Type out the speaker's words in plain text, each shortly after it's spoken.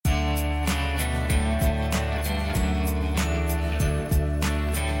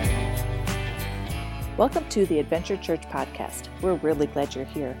Welcome to the Adventure Church podcast. We're really glad you're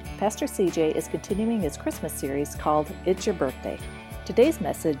here. Pastor CJ is continuing his Christmas series called It's Your Birthday. Today's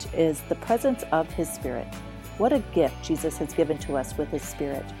message is the presence of His Spirit. What a gift Jesus has given to us with His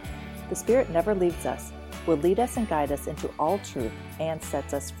Spirit. The Spirit never leaves us, will lead us and guide us into all truth, and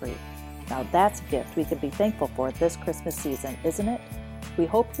sets us free. Now that's a gift we can be thankful for this Christmas season, isn't it? We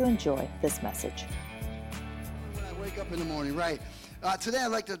hope you enjoy this message. When I wake up in the morning, right? Today I'd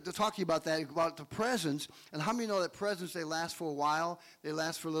like to talk to you about that, about the presents. And how many know that presents, they last for a while? They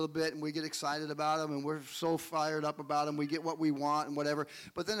last for a little bit, and we get excited about them, and we're so fired up about them. We get what we want and whatever.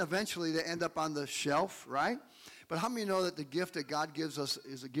 But then eventually they end up on the shelf, right? But how many know that the gift that God gives us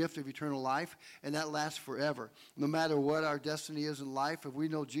is a gift of eternal life, and that lasts forever? No matter what our destiny is in life, if we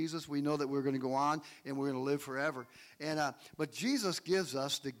know Jesus, we know that we're going to go on and we're going to live forever. But Jesus gives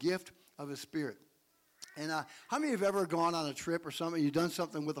us the gift of His Spirit. And how many have ever gone on a trip or something, you've done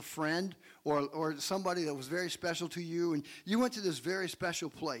something with a friend or somebody that was very special to you, and you went to this very special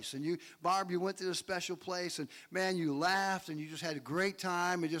place, and you went to this special place, and man, you laughed, and you just had a great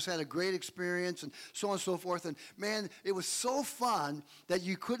time, and just had a great experience, and so on and so forth, and man, it was so fun that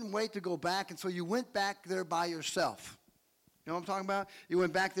you couldn't wait to go back, and so you went back there by yourself. You know what I'm talking about? You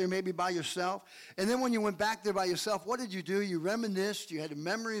went back there maybe by yourself. And then when you went back there by yourself, what did you do? You reminisced. You had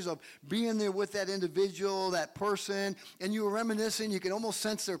memories of being there with that individual, that person. And you were reminiscing. You could almost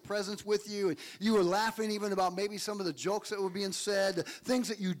sense their presence with you. And you were laughing even about maybe some of the jokes that were being said, the things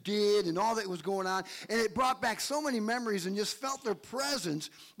that you did and all that was going on. And it brought back so many memories and just felt their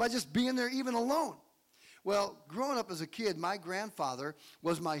presence by just being there even alone. Well, growing up as a kid, my grandfather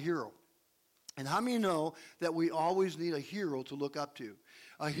was my hero. And how many know that we always need a hero to look up to?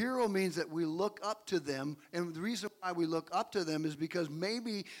 A hero means that we look up to them, and the reason why we look up to them is because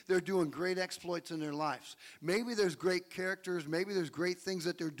maybe they're doing great exploits in their lives. Maybe there's great characters, maybe there's great things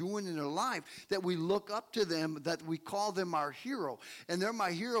that they're doing in their life that we look up to them, that we call them our hero. And they're my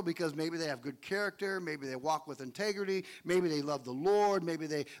hero because maybe they have good character, maybe they walk with integrity, maybe they love the Lord, maybe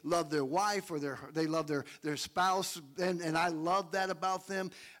they love their wife or they love their spouse, and I love that about them.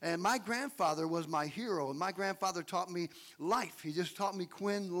 And my grandfather was my hero, and my grandfather taught me life. He just taught me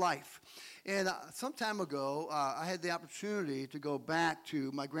life. And some time ago, I had the opportunity to go back to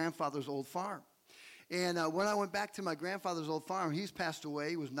my grandfather's old farm. And when I went back to my grandfather's old farm, he's passed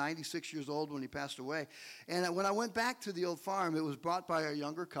away. He was 96 years old when he passed away. And when I went back to the old farm, it was bought by a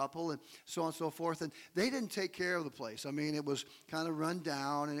younger couple and so on and so forth. And they didn't take care of the place. I mean, it was kind of run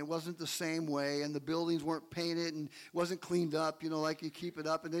down, and it wasn't the same way. And the buildings weren't painted and wasn't cleaned up, like you keep it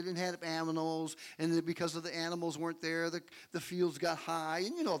up. And they didn't have animals. And because of the animals weren't there, the fields got high.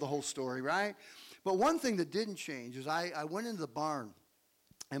 And you know the whole story, right? But one thing that didn't change is I went into the barn.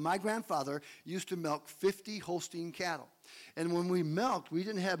 And my grandfather used to milk 50 Holstein cattle. And when we milked, we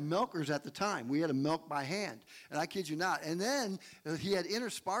didn't have milkers at the time. We had to milk by hand. And I kid you not. And then he had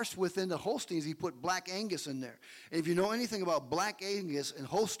interspersed within the Holsteins, he put Black Angus in there. And if you know anything about Black Angus and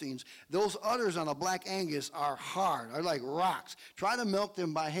Holsteins, those udders on a Black Angus are hard, are like rocks. Try to milk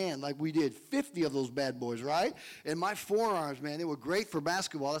them by hand like we did 50 of those bad boys, right? And my forearms, man, they were great for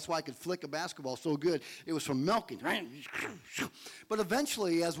basketball. That's why I could flick a basketball so good. It was from milking. But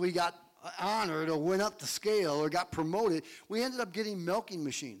eventually, as we got honored or went up the scale or got promoted, we ended up getting milking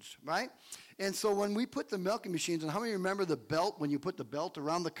machines, right? And so when we put the milking machines, and how many remember the belt, when you put the belt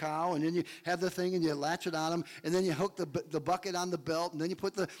around the cow, and then you have the thing and you latch it on them, and then you hook the bucket on the belt, and then you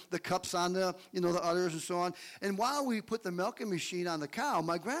put the cups on the udders and so on. And while we put the milking machine on the cow,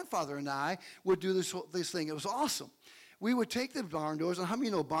 my grandfather and I would do this thing. It was awesome. We would take the barn doors, and how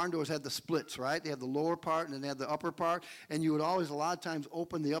many know barn doors had the splits, right? They had the lower part, and then they had the upper part, and you would always, a lot of times,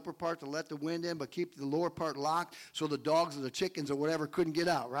 open the upper part to let the wind in, but keep the lower part locked so the dogs or the chickens or whatever couldn't get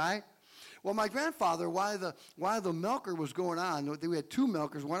out, right? Well, my grandfather, while the milker was going on, we had two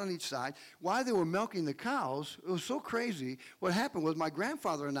milkers, one on each side, while they were milking the cows, it was so crazy. What happened was my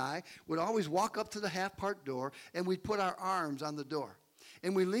grandfather and I would always walk up to the half-part door, and we'd put our arms on the door.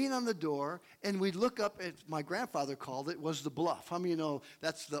 And we lean on the door, and we'd look up at, my grandfather called it, was the bluff. How many of you know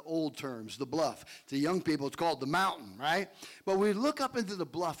that's the old terms, the bluff? To young people, it's called the mountain, right? But we'd look up into the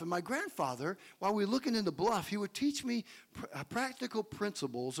bluff, and my grandfather, while we were looking in the bluff, he would teach me practical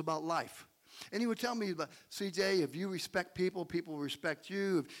principles about life. And he would tell me, CJ, if you respect people, people will respect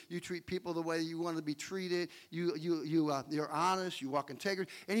you. If you treat people the way you want to be treated, you're honest, you walk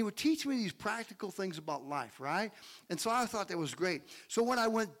integrity. And he would teach me these practical things about life, right? And so I thought that was great. So when I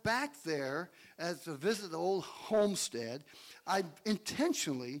went back there to visit the old homestead, I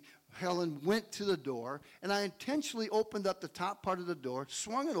intentionally, Helen, went to the door, and I intentionally opened up the top part of the door,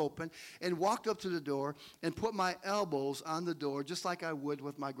 swung it open, and walked up to the door and put my elbows on the door just like I would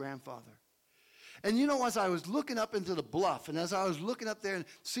with my grandfather. And you know, as I was looking up into the bluff, and as I was looking up there and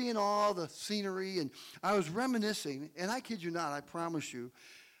seeing all the scenery, and I was reminiscing, and I kid you not, I promise you,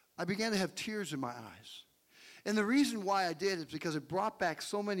 I began to have tears in my eyes. And the reason why I did is because it brought back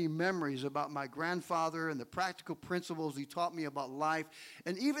so many memories about my grandfather and the practical principles he taught me about life.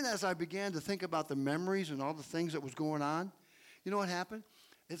 And even as I began to think about the memories and all the things that was going on, you know what happened?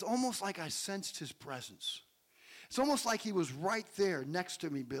 It's almost like I sensed his presence. It's almost like he was right there next to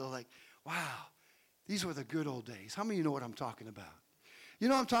me, Bill, like, wow, these were the good old days. How many of you know what I'm talking about? You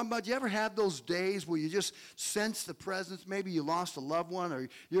know what I'm talking about? Do you ever have those days where you just sense the presence? Maybe you lost a loved one, or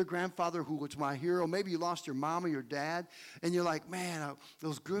your grandfather who was my hero. Maybe you lost your mom or your dad, and you're like, man,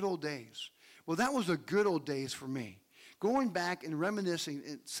 those good old days. Well, that was the good old days for me. Going back and reminiscing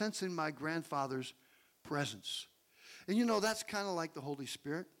and sensing my grandfather's presence. And you know, that's kind of like the Holy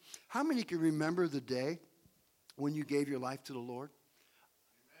Spirit. How many can remember the day when you gave your life to the Lord?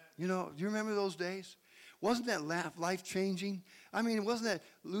 Amen. You know, do you remember those days? Wasn't that life-changing? I mean, wasn't that,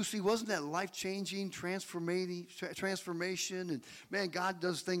 Lucy, wasn't that life-changing transformation? And, man, God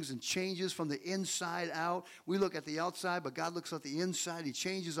does things and changes from the inside out. We look at the outside, but God looks at the inside. He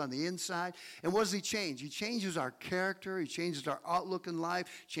changes on the inside. And what does he change? He changes our character. He changes our outlook in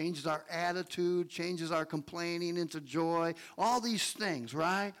life, changes our attitude, changes our complaining into joy, all these things,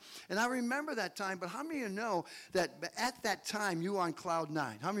 right? And I remember that time, but how many of you know that at that time you were on cloud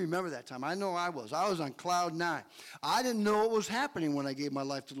nine? How many remember that time? I know I was. I was on cloud nine. I didn't know what was happening when I gave my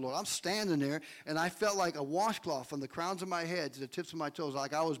life to the Lord. I'm standing there, and I felt like a washcloth from the crowns of my head to the tips of my toes,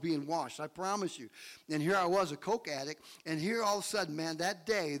 like I was being washed. I promise you. And here I was, a coke addict, and here all of a sudden, man, that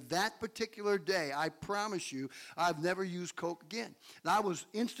day, that particular day, I promise you, I've never used coke again. And I was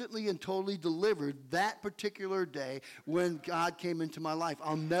instantly and totally delivered that particular day when God came into my life.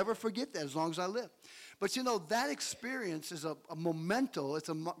 I'll never forget that as long as I live. But, you know, that experience is a memento. It's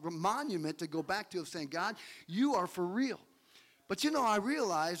a monument to go back to of saying, God, you are for real. But, you know, I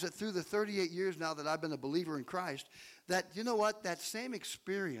realize that through the 38 years now that I've been a believer in Christ, that, you know what, that same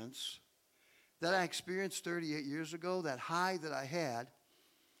experience that I experienced 38 years ago, that high that I had,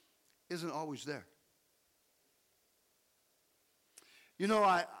 isn't always there. You know,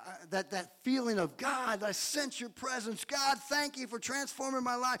 that feeling of, God, I sense your presence. God, thank you for transforming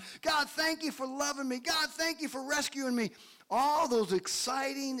my life. God, thank you for loving me. God, thank you for rescuing me. All those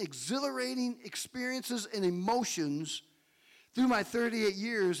exciting, exhilarating experiences and emotions through my 38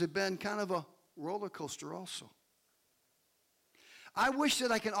 years have been kind of a roller coaster also. I wish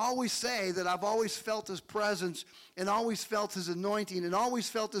that I can always say that I've always felt his presence and always felt his anointing and always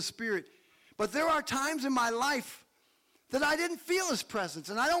felt his spirit. But there are times in my life that I didn't feel his presence,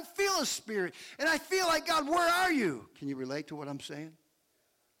 and I don't feel his spirit, and I feel like, God, where are you? Can you relate to what I'm saying?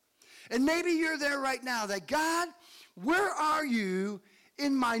 And maybe you're there right now, that God, where are you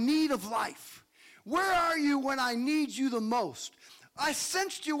in my need of life? Where are you when I need you the most? I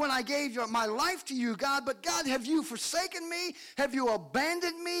sensed you when I gave my life to you, God, but God, have you forsaken me? Have you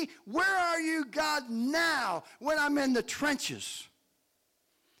abandoned me? Where are you, God, now when I'm in the trenches?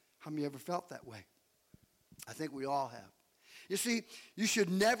 How many ever felt that way? I think we all have. You see, you should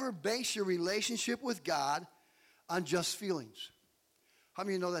never base your relationship with God on just feelings. How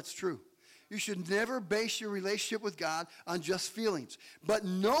many of you know that's true? You should never base your relationship with God on just feelings, but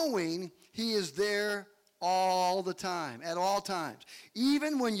knowing he is there all the time, at all times,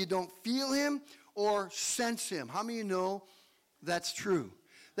 even when you don't feel him or sense him. How many of you know that's true?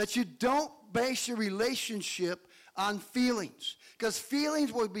 That you don't base your relationship on feelings, because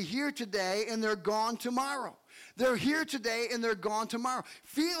feelings will be here today and they're gone tomorrow. They're here today and they're gone tomorrow.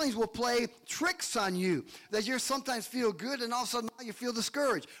 Feelings will play tricks on you, that you sometimes feel good and all of a sudden you feel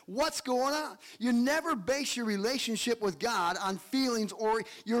discouraged. What's going on? You never base your relationship with God on feelings or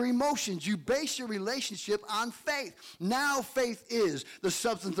your emotions. You base your relationship on faith. Now faith is the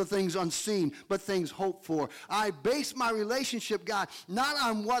substance of things unseen, but things hoped for. I base my relationship, God, not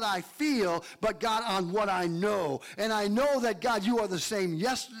on what I feel, but God, on what I know. And I know that, God, you are the same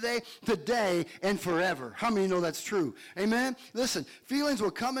yesterday, today, and forever. How many know that's true? Amen? Listen, feelings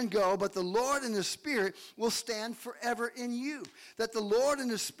will come and go, but the Lord and the Spirit will stand forever in you. That the Lord and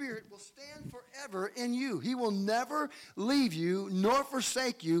the Spirit will stand forever in you. He will never leave you nor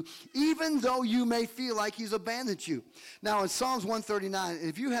forsake you, even though you may feel like he's abandoned you. Now, in Psalms 139,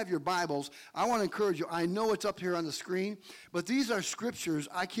 if you have your Bibles, I want to encourage you. I know it's up here on the screen, but these are scriptures,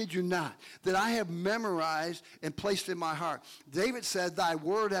 I kid you not, that I have memorized and placed in my heart. David said, thy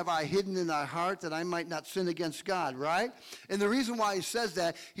word have I hidden in thy heart, that I might not sin against against God, right? And the reason why he says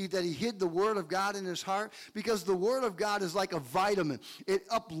that he hid the word of God in his heart, because the word of God is like a vitamin. It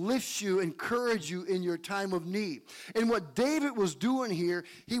uplifts you, encourages you in your time of need. And what David was doing here,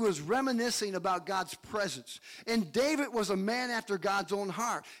 he was reminiscing about God's presence. And David was a man after God's own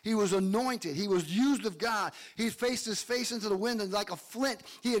heart. He was anointed. He was used of God. He faced his face into the wind, and like a flint,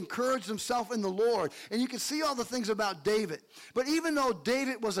 he encouraged himself in the Lord. And you can see all the things about David. But even though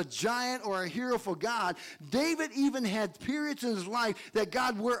David was a giant or a hero for God, David even had periods in his life that,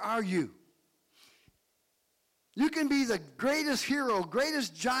 God, where are you? You can be the greatest hero,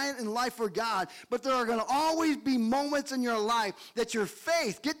 greatest giant in life for God, but there are going to always be moments in your life that your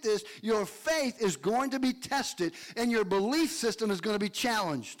faith, get this, your faith is going to be tested and your belief system is going to be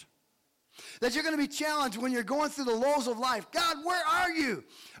challenged. That you're going to be challenged when you're going through the lows of life. God, where are you?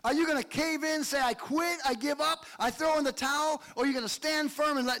 Are you going to cave in, say, I quit, I give up, I throw in the towel, or are you going to stand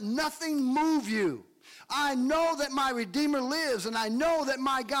firm and let nothing move you? I know that my Redeemer lives, and I know that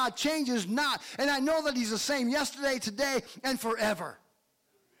my God changes not, and I know that he's the same yesterday, today, and forever.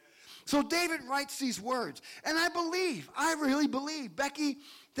 So David writes these words, and I really believe, Becky,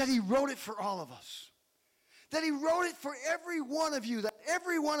 that he wrote it for all of us. That he wrote it for every one of you, that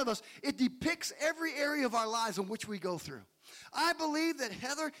every one of us, it depicts every area of our lives in which we go through. I believe that,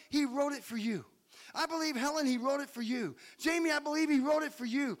 Heather, he wrote it for you. I believe, Helen, he wrote it for you. Jamie, I believe he wrote it for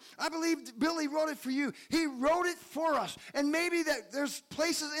you. I believe Billy wrote it for you. He wrote it for us. And maybe that there's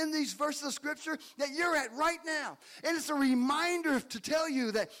places in these verses of Scripture that you're at right now. And it's a reminder to tell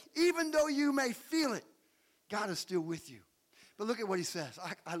you that even though you may feel it, God is still with you. But look at what he says.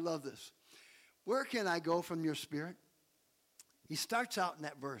 I love this. Where can I go from your spirit? He starts out in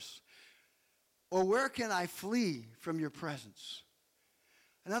that verse. Or where can I flee from your presence?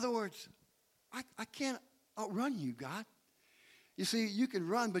 In other words, I can't outrun you, God. You see, you can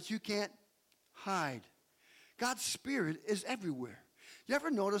run, but you can't hide. God's Spirit is everywhere. You ever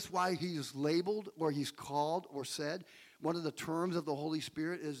notice why he is labeled or he's called or said? One of the terms of the Holy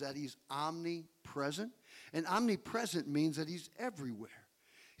Spirit is that he's omnipresent. And omnipresent means that he's everywhere.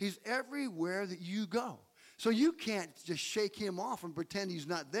 He's everywhere that you go. So you can't just shake him off and pretend he's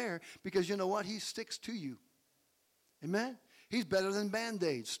not there, because you know what? He sticks to you. Amen? He's better than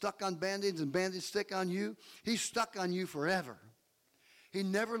Band-Aids. Stuck on Band-Aids and Band-Aids stick on you. He's stuck on you forever. He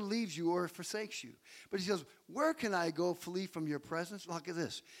never leaves you or forsakes you. But he says, where can I go flee from your presence? Look at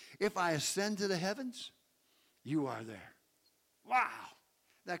this. If I ascend to the heavens, you are there. Wow.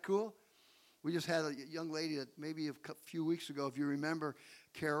 Isn't that cool? We just had a young lady that maybe a few weeks ago, if you remember,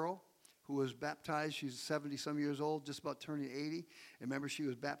 Carol, who was baptized. She's 70-some years old, just about turning 80. And remember, she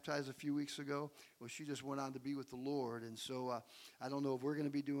was baptized a few weeks ago. Well, she just went on to be with the Lord. And so I don't know if we're going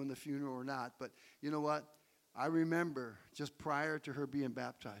to be doing the funeral or not. But you know what? I remember just prior to her being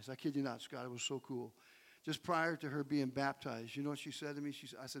baptized. I kid you not, Scott. It was so cool. Just prior to her being baptized, you know what she said to me?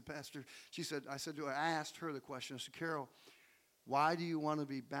 I said, Pastor, I asked her the question. I said, Carol, why do you want to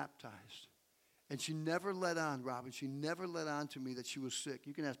be baptized? And she never let on, Robin. She never let on to me that she was sick.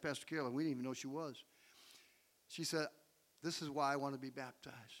 You can ask Pastor Carolyn. We didn't even know she was. She said, this is why I want to be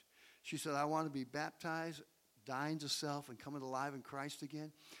baptized. She said, I want to be baptized, dying to self and coming alive in Christ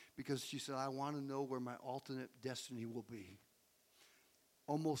again, because she said, I want to know where my alternate destiny will be.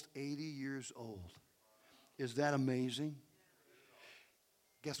 Almost 80 years old. Is that amazing?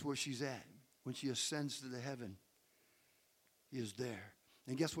 Guess where she's at? When she ascends to the heaven, he is there.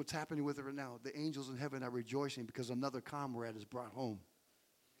 And guess what's happening with her right now? The angels in heaven are rejoicing because another comrade is brought home.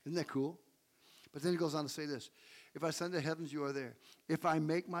 Isn't that cool? But then he goes on to say this. If I ascend to the heavens, you are there. If I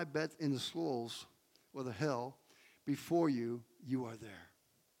make my bed in the Sheol or the hell before you, you are there.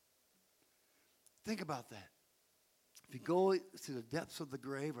 Think about that. If you go to the depths of the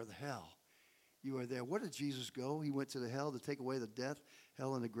grave or the hell, you are there. Where did Jesus go? He went to the hell to take away the death,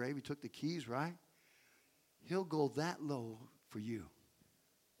 hell, and the grave. He took the keys, right? He'll go that low for you.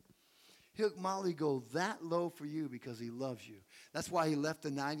 He'll, Molly, go that low for you because he loves you. That's why he left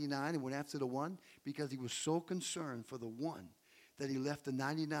the 99 and went after the one, because he was so concerned for the one that he left the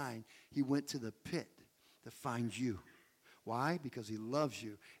 99. He went to the pit to find you. Why? Because he loves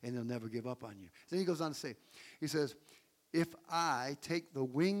you and he'll never give up on you. Then he goes on to say, he says, if I take the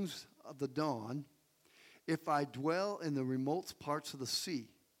wings of the dawn, if I dwell in the remote parts of the sea,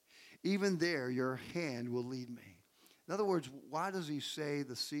 even there your hand will lead me. In other words, why does he say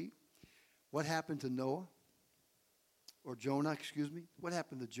the sea? What happened to Noah? Or Jonah, excuse me. What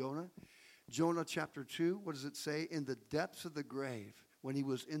happened to Jonah? Jonah chapter 2, what does it say? In the depths of the grave, when he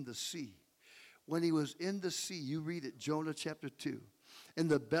was in the sea. When he was in the sea, you read it, Jonah chapter 2. In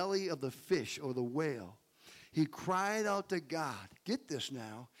the belly of the fish or the whale, He cried out to God. Get this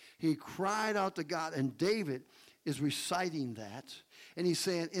now. He cried out to God, and David is reciting that. And he's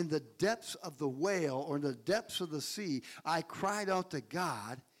saying, in the depths of the whale or in the depths of the sea, I cried out to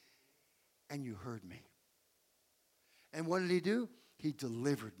God, and you heard me. And what did he do? He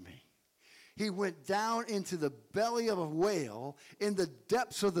delivered me. He went down into the belly of a whale in the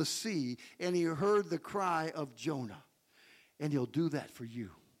depths of the sea, and he heard the cry of Jonah. And he'll do that for you.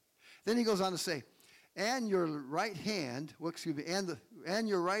 Then he goes on to say, and your right hand, and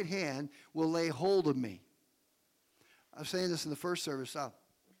your right hand will lay hold of me. I was saying this in the first service. I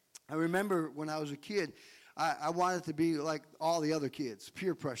remember when I was a kid, I wanted to be like all the other kids.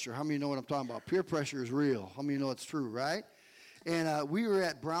 Peer pressure. How many know what I'm talking about? Peer pressure is real. How many know it's true, right? And we were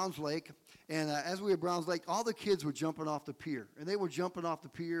at Browns Lake, and as we were at Browns Lake, all the kids were jumping off the pier. And they were jumping off the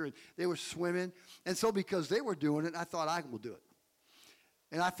pier, and they were swimming. And so because they were doing it, I thought I will do it.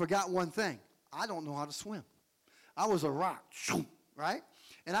 And I forgot one thing. I don't know how to swim. I was a rock, right?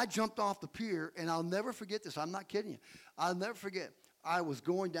 And I jumped off the pier, and I'll never forget this. I'm not kidding you. I'll never forget. I was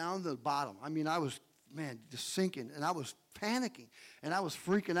going down to the bottom. I mean, I was, just sinking, and I was panicking, and I was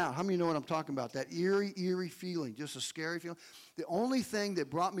freaking out. How many know what I'm talking about? That eerie feeling, just a scary feeling. The only thing that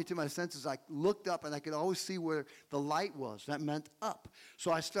brought me to my senses, I looked up, and I could always see where the light was. That meant up.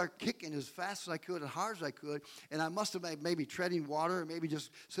 So I started kicking as fast as I could, as hard as I could, and I must have maybe treading water, or maybe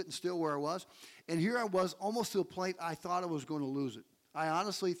just sitting still where I was. And here I was, almost to a point I thought I was going to lose it. I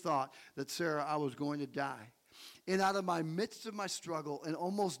honestly thought that, Sarah, I was going to die. And out of my midst of my struggle and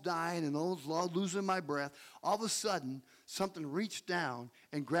almost dying and almost losing my breath, all of a sudden, something reached down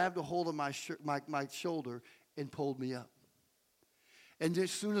and grabbed a hold of my shoulder and pulled me up. And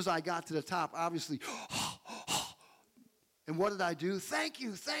as soon as I got to the top, obviously, and what did I do? Thank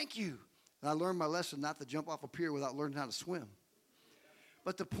you. And I learned my lesson not to jump off a pier without learning how to swim.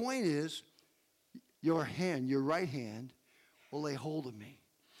 But the point is, your right hand, will lay hold of me.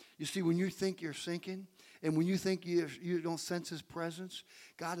 You see, when you think you're sinking, and when you think you don't sense his presence,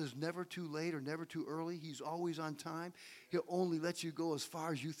 God is never too late or never too early. He's always on time. He'll only let you go as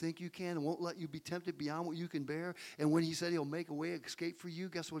far as you think you can and won't let you be tempted beyond what you can bear. And when he said he'll make a way of escape for you,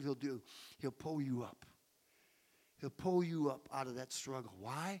 guess what he'll do? He'll pull you up. He'll pull you up out of that struggle.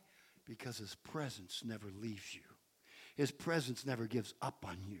 Why? Because his presence never leaves you. His presence never gives up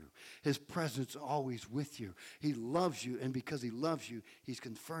on you. His presence is always with you. He loves you, and because he loves you, he's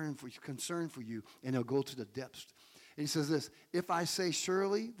concerned for you, and he'll go to the depths. And he says this, if I say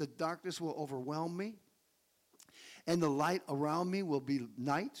surely the darkness will overwhelm me, and the light around me will be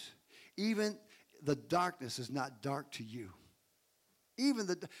night, even the darkness is not dark to you.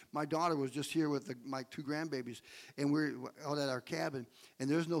 My daughter was just here with my two grandbabies, and we're out at our cabin, and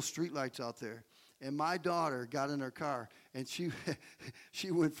there's no street lights out there. And my daughter got in her car, and she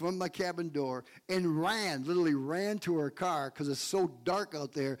went from my cabin door and literally ran to her car because it's so dark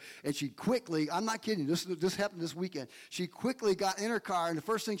out there. And she quickly, I'm not kidding, this happened this weekend. She quickly got in her car, and the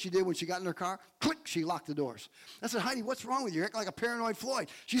first thing she did when she got in her car, click, she locked the doors. I said, Heidi, what's wrong with you? You act like a paranoid Floyd.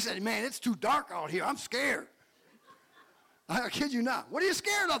 She said, man, it's too dark out here. I'm scared. I kid you not. What are you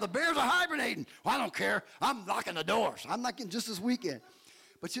scared of? The bears are hibernating. Well, I don't care. I'm locking the doors. I'm not kidding, just this weekend.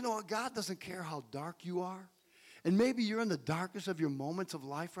 But you know what? God doesn't care how dark you are. And maybe you're in the darkest of your moments of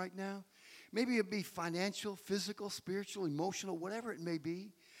life right now. Maybe it be financial, physical, spiritual, emotional, whatever it may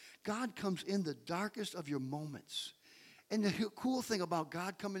be. God comes in the darkest of your moments. And the cool thing about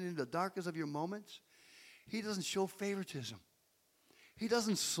God coming into the darkest of your moments, he doesn't show favoritism. He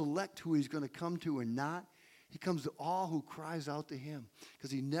doesn't select who he's going to come to or not. He comes to all who cries out to him,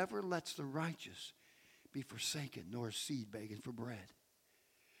 because he never lets the righteous be forsaken, nor his seed begging for bread.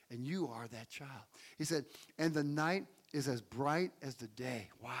 And you are that child. He said, and the night is as bright as the day.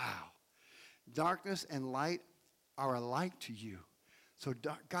 Wow. Darkness and light are alike to you. So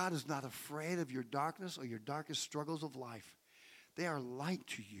God is not afraid of your darkness or your darkest struggles of life. They are light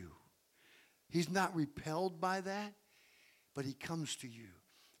to you. He's not repelled by that, but he comes to you.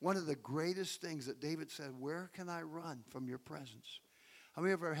 One of the greatest things that David said, where can I run from your presence? Have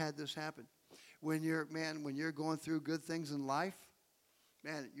you ever had this happen? When you're going through good things in life,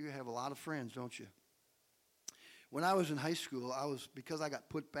 man, you have a lot of friends, don't you? When I was in high school, because I got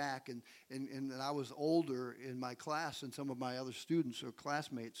put back and I was older in my class than some of my other students or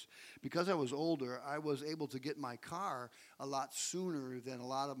classmates, because I was older, I was able to get my car a lot sooner than a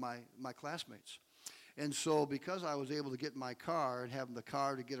lot of my classmates. And so because I was able to get my car and having the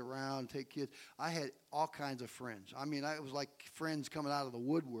car to get around, take kids, I had all kinds of friends. I mean, it was like friends coming out of the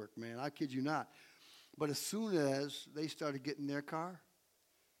woodwork, man. I kid you not. But as soon as they started getting their car,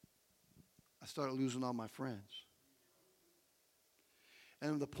 I started losing all my friends.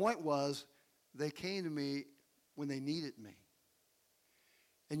 And the point was, they came to me when they needed me.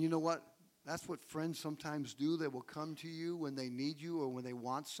 And you know what? That's what friends sometimes do. They will come to you when they need you or when they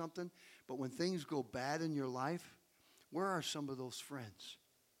want something. But when things go bad in your life, where are some of those friends?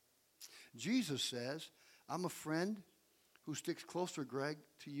 Jesus says, I'm a friend who sticks closer, Greg,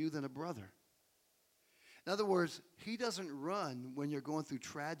 to you than a brother. In other words, he doesn't run when you're going through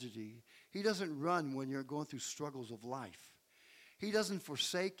tragedy. He doesn't run when you're going through struggles of life. He doesn't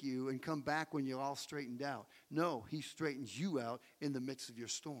forsake you and come back when you're all straightened out. No, he straightens you out in the midst of your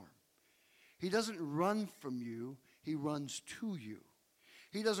storm. He doesn't run from you. He runs to you.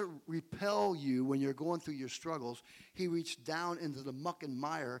 He doesn't repel you when you're going through your struggles. He reaches down into the muck and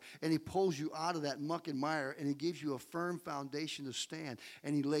mire, and he pulls you out of that muck and mire, and he gives you a firm foundation to stand.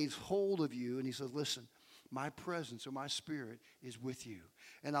 And he lays hold of you, and he says, listen, my presence or my spirit is with you,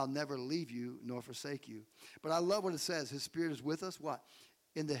 and I'll never leave you nor forsake you. But I love what it says. His spirit is with us. What?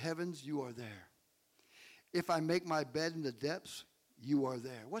 In the heavens, you are there. If I make my bed in the depths, you are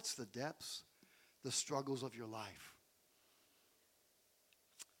there. What's the depths? The struggles of your life.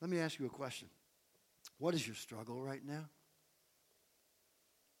 Let me ask you a question. What is your struggle right now?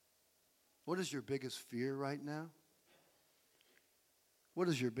 What is your biggest fear right now? What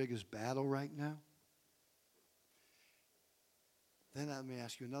is your biggest battle right now? Then let me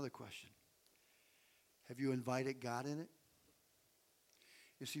ask you another question. Have you invited God in it?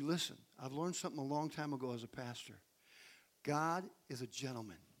 You see, listen, I've learned something a long time ago as a pastor. God is a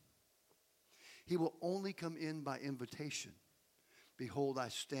gentleman. He will only come in by invitation. Behold, I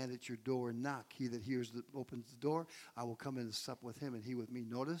stand at your door and knock. He that opens the door, I will come in and sup with him and he with me.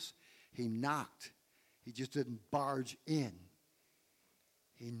 Notice, he knocked. He just didn't barge in.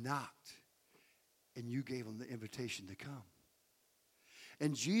 He knocked. And you gave him the invitation to come.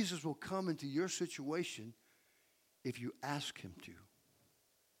 And Jesus will come into your situation if you ask him to.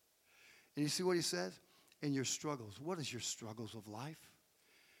 And you see what he says? In your struggles. What is your struggles of life?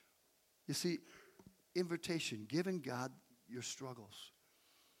 You see, invitation, giving God your struggles.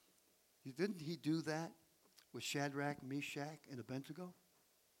 Didn't he do that with Shadrach, Meshach, and Abednego?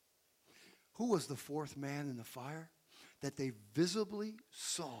 Who was the fourth man in the fire that they visibly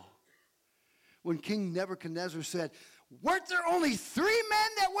saw? When King Nebuchadnezzar said, weren't there only 3 men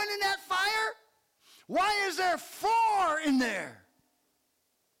that went in that fire? Why is there 4 in there?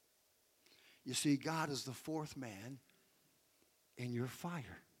 You see, God is the fourth man in your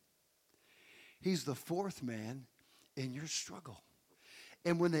fire. He's the fourth man in your struggle.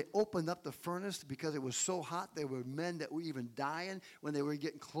 And when they opened up the furnace, because it was so hot, there were men that were even dying. When they were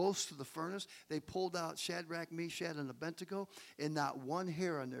getting close to the furnace, they pulled out Shadrach, Meshach, and Abednego, and not one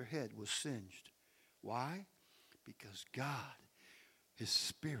hair on their head was singed. Why? Because God, his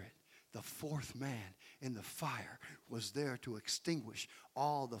spirit, the fourth man in the fire, was there to extinguish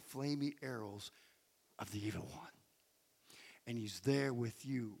all the flaming arrows of the evil one. And he's there with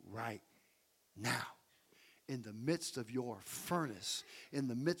you right now. In the midst of your furnace, in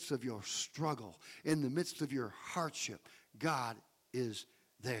the midst of your struggle, in the midst of your hardship, God is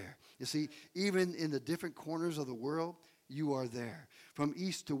there. You see, even in the different corners of the world, you are there. From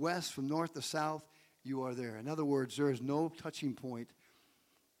east to west, from north to south, you are there. In other words, there is no touching point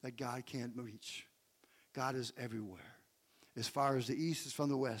that God can't reach. God is everywhere. As far as the east is from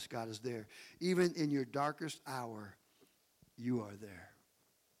the west, God is there. Even in your darkest hour, you are there.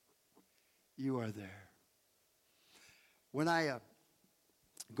 You are there. When I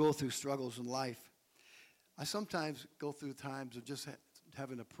go through struggles in life, I sometimes go through times of just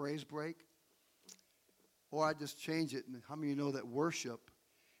having a praise break, or I just change it. And how many of you know that worship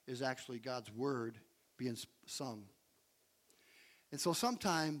is actually God's word being sung? And so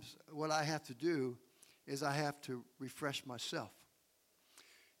sometimes what I have to do is I have to refresh myself.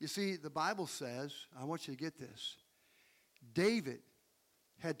 You see, the Bible says, I want you to get this, David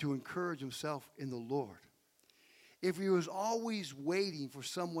had to encourage himself in the Lord. If he was always waiting for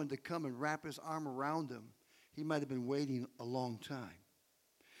someone to come and wrap his arm around him, he might have been waiting a long time.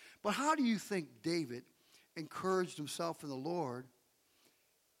 But how do you think David encouraged himself in the Lord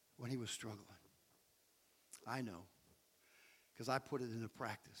when he was struggling? I know, because I put it into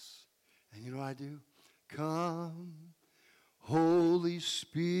practice. And you know what I do? Come, Holy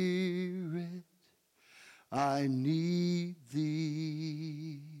Spirit, I need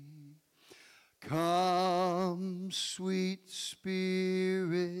thee. Come, sweet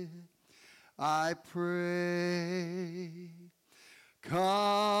Spirit, I pray.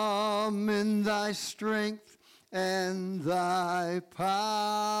 Come in thy strength and thy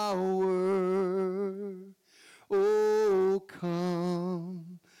power. Oh,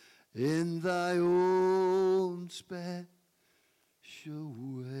 come in thy own special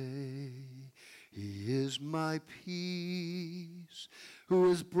way. is my peace, who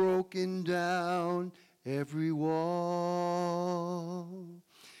has broken down every wall.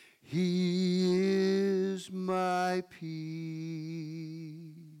 He is my peace.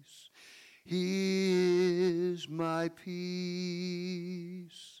 He is my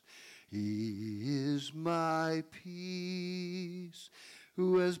peace. He is my peace,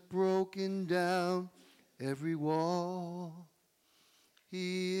 who has broken down every wall.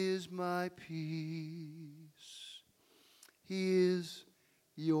 He is my peace. He is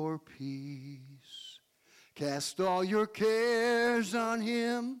your peace. Cast all your cares on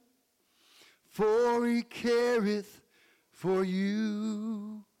him, for he careth for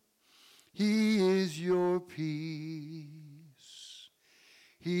you. He is your peace.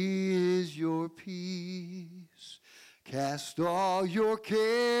 He is your peace. Cast all your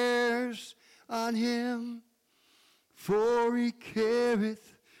cares on him, for he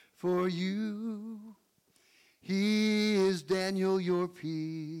careth for you. He is, Daniel, your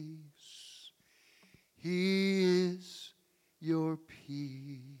peace. He is your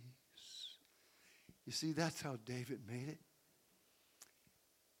peace. You see, that's how David made it.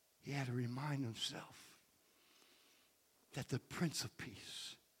 He had to remind himself that the Prince of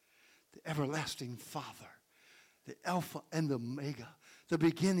Peace, the everlasting Father, the Alpha and the Omega, the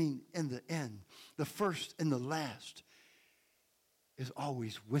beginning and the end, the first and the last, is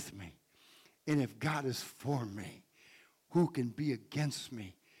always with me. And if God is for me, who can be against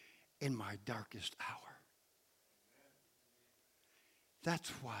me in my darkest hour? That's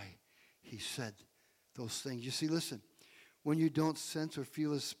why he said those things. You see, listen, when you don't sense or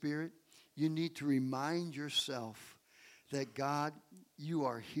feel his Spirit, you need to remind yourself that, God, you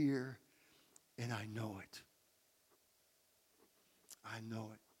are here, and I know it. I know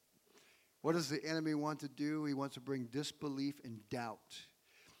it. What does the enemy want to do? He wants to bring disbelief and doubt.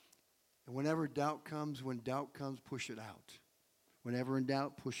 And whenever doubt comes, when doubt comes, push it out. Whenever in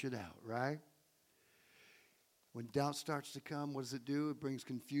doubt, push it out, right? When doubt starts to come, what does it do? It brings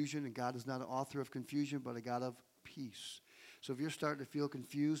confusion, and God is not an author of confusion, but a God of peace. So if you're starting to feel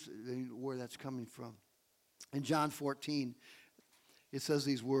confused, then where that's coming from. In John 14, it says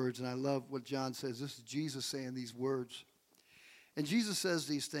these words, and I love what John says. This is Jesus saying these words. And Jesus says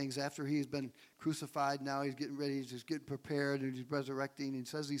these things after he's been crucified. Now he's getting ready. He's just getting prepared, and he's resurrecting. And he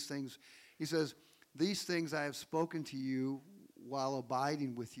says these things. He says, these things I have spoken to you while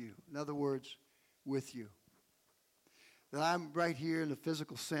abiding with you. In other words, with you. That I'm right here in the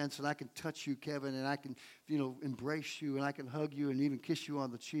physical sense, and I can touch you, Kevin, and I can, embrace you, and I can hug you and even kiss you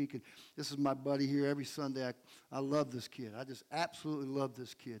on the cheek. And this is my buddy here every Sunday. I love this kid. I just absolutely love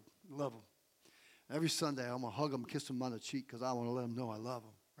this kid. Love him. Every Sunday, I'm going to hug him, kiss him on the cheek, because I want to let him know I love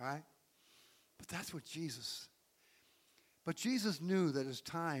him, right? But that's what Jesus knew that his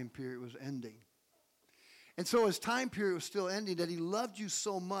time period was ending. And so his time period was still ending, that he loved you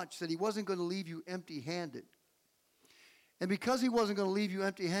so much that he wasn't going to leave you empty-handed. And because he wasn't going to leave you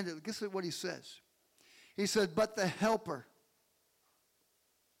empty-handed, guess what he says? He said, but the helper.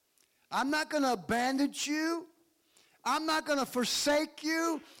 I'm not going to abandon you. I'm not going to forsake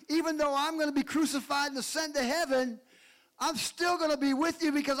you. Even though I'm going to be crucified and ascend to heaven, I'm still going to be with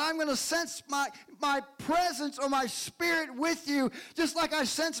you, because I'm going to sense my presence or my spirit with you, just like I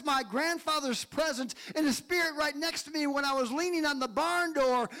sensed my grandfather's presence in the spirit right next to me when I was leaning on the barn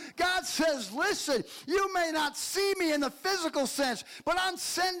door. God says, listen, you may not see me in the physical sense, but I'm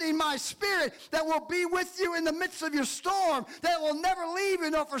sending my spirit that will be with you in the midst of your storm, that will never leave you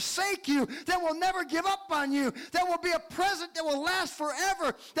nor forsake you, that will never give up on you, that will be a present that will last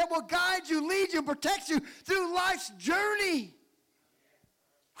forever, that will guide you, lead you, protect you through life's journey.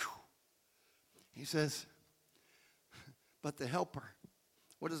 He says, but the helper.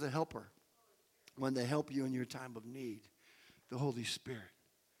 What is a helper? When they help you in your time of need. The Holy Spirit.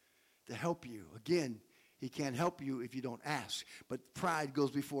 To help you. Again, he can't help you if you don't ask. But pride goes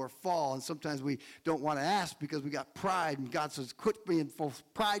before a fall. And sometimes we don't want to ask because we got pride. And God says, quit being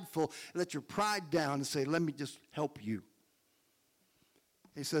prideful. Let your pride down and say, let me just help you.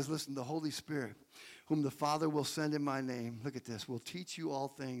 He says, listen, the Holy Spirit, whom the Father will send in my name, look at this, will teach you all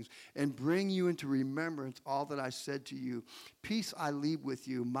things and bring you into remembrance all that I said to you. Peace I leave with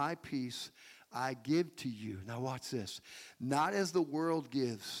you, my peace I give to you. Now watch this. Not as the world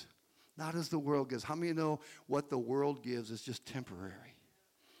gives. Not as the world gives. How many know what the world gives is just temporary?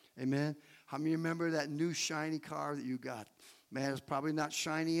 Amen? How many remember that new shiny car that you got? Man, it's probably not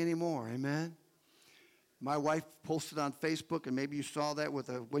shiny anymore. Amen? My wife posted on Facebook, and maybe you saw that with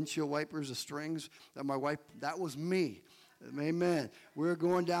the windshield wipers, the strings. That was me. Amen. We're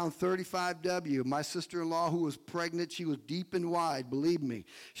going down 35W. My sister-in-law, who was pregnant, she was deep and wide, believe me.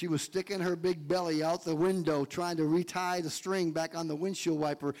 She was sticking her big belly out the window trying to retie the string back on the windshield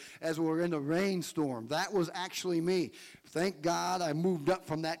wiper as we were in a rainstorm. That was actually me. Thank God I moved up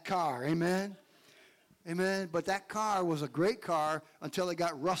from that car. Amen. Amen. But that car was a great car until it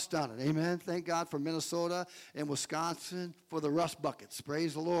got rust on it. Amen. Thank God for Minnesota and Wisconsin for the rust buckets.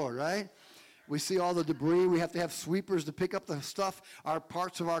 Praise the Lord, right? We see all the debris. We have to have sweepers to pick up the stuff, our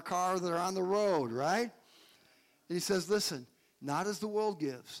parts of our car that are on the road, right? And he says, listen, not as the world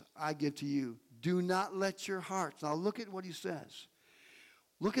gives, I give to you. Do not let your hearts. Now look at what he says.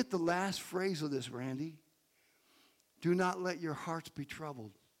 Look at the last phrase of this, Randy. Do not let your hearts be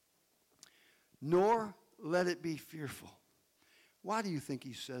troubled, nor let it be fearful. Why do you think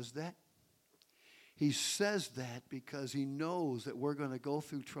he says that? He says that because he knows that we're going to go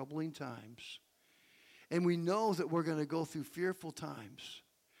through troubling times. And we know that we're going to go through fearful times.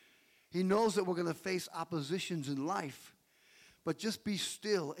 He knows that we're going to face oppositions in life. But just be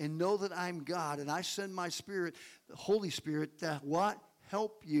still and know that I'm God. And I send my Spirit, the Holy Spirit, that what?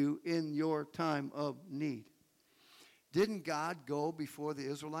 Help you in your time of need. Didn't God go before the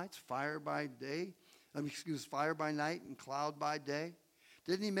Israelites? Fire by night and cloud by day.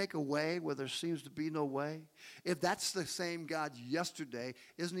 Didn't he make a way where there seems to be no way? If that's the same God yesterday,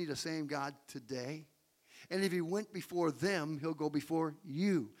 isn't he the same God today? And if he went before them, he'll go before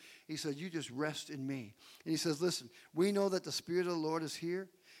you. He said, you just rest in me. And he says, listen, we know that the Spirit of the Lord is here,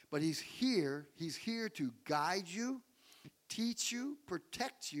 but he's here to guide you, teach you,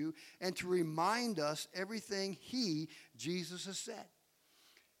 protect you, and to remind us everything Jesus has said.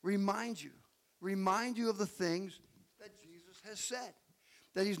 Remind you of the things that Jesus has said.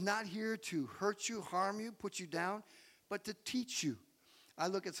 That he's not here to hurt you, harm you, put you down, but to teach you. I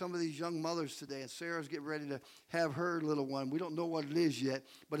look at some of these young mothers today, and Sarah's getting ready to have her little one. We don't know what it is yet,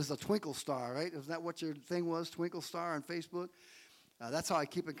 but it's a twinkle star, right? Isn't that what your thing was, twinkle star on Facebook? That's how I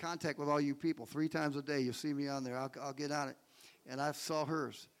keep in contact with all you people. 3 times a day, you'll see me on there. I'll get on it. And I saw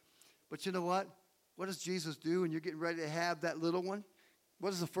hers. But you know what? What does Jesus do when you're getting ready to have that little one?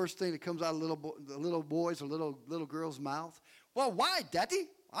 What is the first thing that comes out of the little boy's or little girl's mouth? Well, why, Daddy?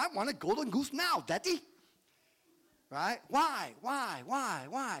 I want a golden goose now, Daddy. Right? Why?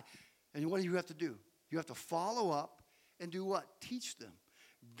 And what do you have to do? You have to follow up and do what? Teach them,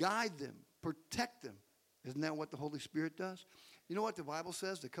 guide them, protect them. Isn't that what the Holy Spirit does? You know what the Bible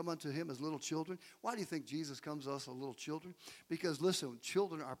says? To come unto him as little children. Why do you think Jesus comes to us as little children? Because, listen,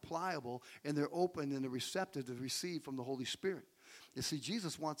 children are pliable and they're open and they're receptive to receive from the Holy Spirit. You see,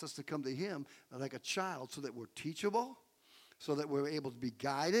 Jesus wants us to come to him like a child so that we're teachable, so that we're able to be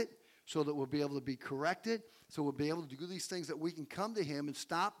guided, so that we'll be able to be corrected, so we'll be able to do these things that we can come to him and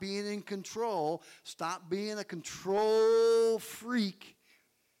stop being in control, stop being a control freak,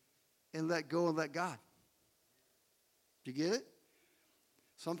 and let go and let God. Do you get it?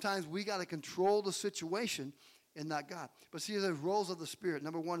 Sometimes we got to control the situation and not God. But see, the roles of the Spirit.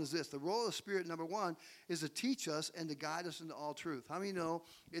 Number one is this. The role of the Spirit, number one, is to teach us and to guide us into all truth. How many know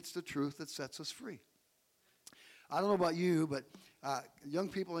it's the truth that sets us free? I don't know about you, but young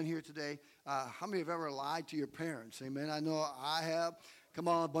people in here today, how many have ever lied to your parents? Amen. I know I have. Come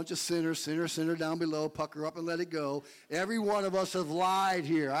on, a bunch of sinners, sinner down below, pucker up and let it go. Every one of us have lied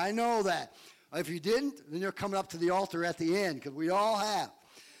here. I know that. If you didn't, then you're coming up to the altar at the end, because we all have.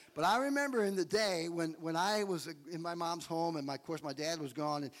 But I remember in the day when I was in my mom's home, and of course my dad was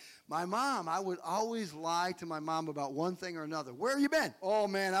gone, and my mom, I would always lie to my mom about one thing or another. Where have you been? Oh,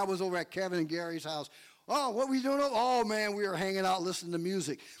 man, I was over at Kevin and Gary's house. Oh, what were you doing? Oh, man, we were hanging out listening to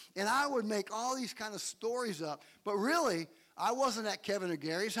music. And I would make all these kind of stories up. But really, I wasn't at Kevin or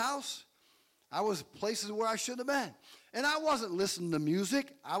Gary's house. I was places where I shouldn't have been. And I wasn't listening to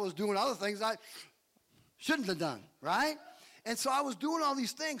music. I was doing other things I shouldn't have done, right? And so I was doing all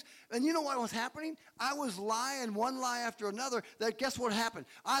these things. And you know what was happening? I was lying one lie after another. That guess what happened?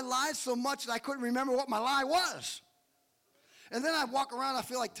 I lied so much that I couldn't remember what my lie was. And then I walk around, I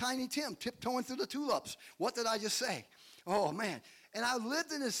feel like Tiny Tim, tiptoeing through the tulips. What did I just say? Oh, man. And I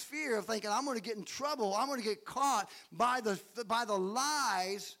lived in this fear of thinking, I'm going to get in trouble. I'm going to get caught by the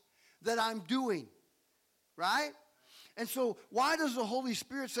lies that I'm doing, right? And so why does the Holy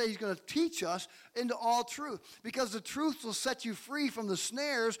Spirit say he's going to teach us into all truth? Because the truth will set you free from the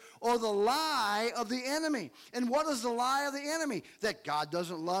snares or the lie of the enemy. And what is the lie of the enemy? That God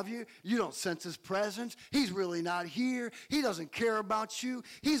doesn't love you. You don't sense his presence. He's really not here. He doesn't care about you.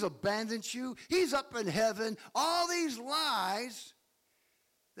 He's abandoned you. He's up in heaven. All these lies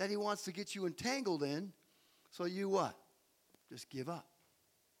that he wants to get you entangled in. So you what? Just give up.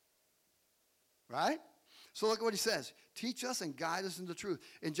 Right? So look at what he says. Teach us and guide us into truth.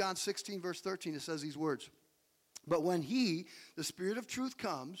 In John 16, verse 13, it says these words. But when he, the Spirit of truth,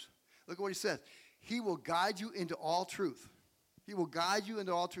 comes, look at what he says. He will guide you into all truth. He will guide you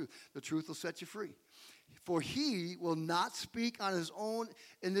into all truth. The truth will set you free. For he will not speak on his own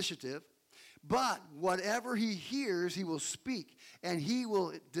initiative, but whatever he hears, he will speak, and he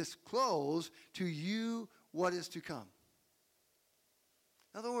will disclose to you what is to come.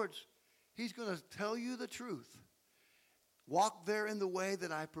 In other words, he's going to tell you the truth. Walk there in the way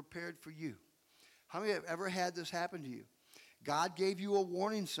that I prepared for you. How many have ever had this happen to you? God gave you a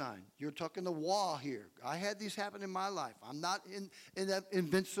warning sign. You're tucking the wall here. I had these happen in my life. I'm not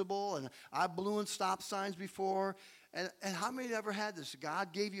invincible, and I blew in stop signs before. And how many have ever had this?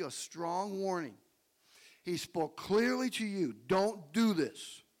 God gave you a strong warning. He spoke clearly to you, don't do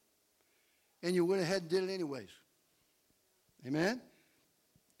this. And you went ahead and did it anyways. Amen?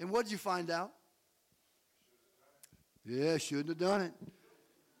 And what did you find out? Yeah, shouldn't have done it.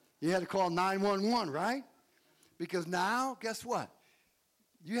 You had to call 911, right? Because now, guess what?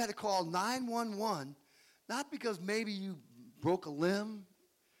 You had to call 911, not because maybe you broke a limb,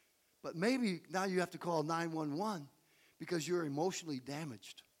 but maybe now you have to call 911 because you're emotionally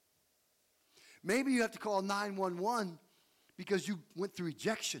damaged. Maybe you have to call 911 because you went through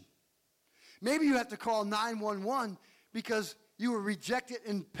rejection. Maybe you have to call 911 because you were rejected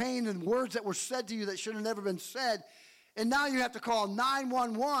in pain and words that were said to you that should have never been said. And now you have to call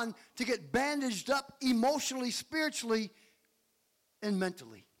 911 to get bandaged up emotionally, spiritually, and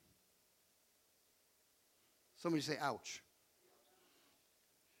mentally. Somebody say, ouch.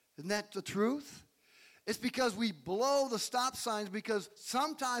 Isn't that the truth? It's because we blow the stop signs, because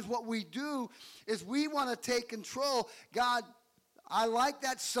sometimes what we do is we want to take control. God, I like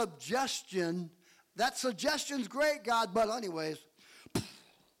that suggestion. That suggestion's great, God, but anyways,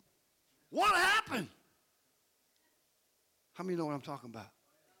 what happened? How many know what I'm talking about?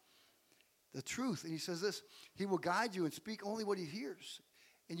 The truth. And he says this, he will guide you and speak only what he hears.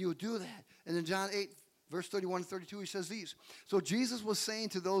 And you will do that. And in John 8, verse 31 and 32, he says these. So Jesus was saying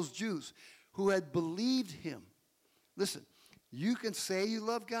to those Jews who had believed him, listen, you can say you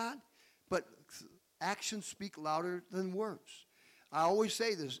love God, but actions speak louder than words. I always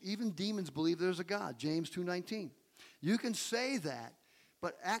say this, even demons believe there's a God, James 2:19. You can say that,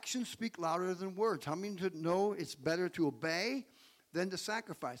 but actions speak louder than words. How many know it's better to obey than to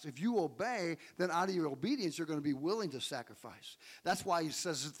sacrifice? If you obey, then out of your obedience, you're going to be willing to sacrifice. That's why he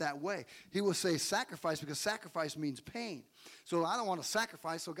says it that way. He will say sacrifice because sacrifice means pain. So I don't want to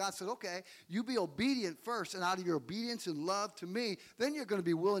sacrifice. So God said, okay, you be obedient first, and out of your obedience and love to me, then you're going to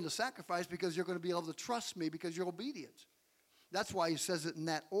be willing to sacrifice because you're going to be able to trust me because you're obedient. That's why he says it in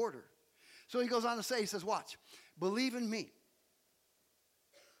that order. So he goes on to say, he says, watch, believe in me.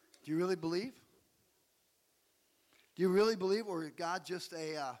 Do you really believe? Do you really believe, or is God just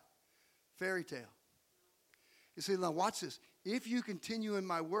a fairy tale? You see, now watch this. If you continue in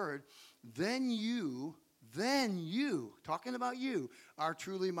my word, then you, talking about you, are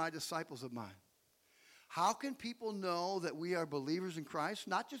truly my disciples of mine. How can people know that we are believers in Christ?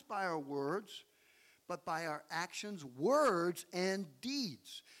 Not just by our words, but by our actions, words, and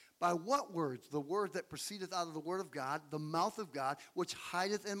deeds. By what words? The word that proceedeth out of the word of God, the mouth of God, which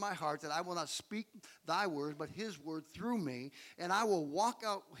hideth in my heart, that I will not speak thy word, but his word through me, and I will walk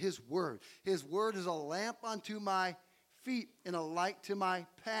out his word. His word is a lamp unto my feet and a light to my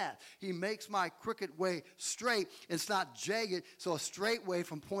path. He makes my crooked way straight. It's not jagged, so a straight way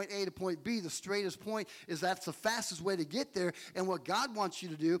from point A to point B, the straightest point is that's the fastest way to get there. And what God wants you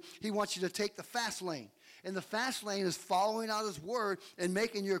to do, he wants you to take the fast lane. And the fast lane is following out his word and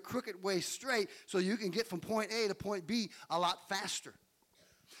making your crooked way straight so you can get from point A to point B a lot faster.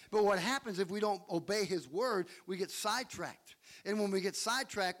 But what happens if we don't obey his word, we get sidetracked. And when we get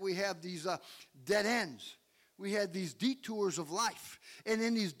sidetracked, we have these dead ends. We had these detours of life. And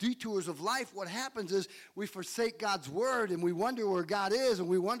in these detours of life, what happens is we forsake God's word and we wonder where God is. And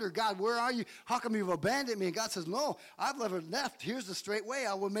we wonder, God, where are you? How come you've abandoned me? And God says, no, I've never left. Here's the straight way.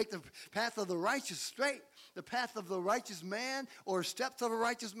 I will make the path of the righteous straight. The path of the righteous man or steps of a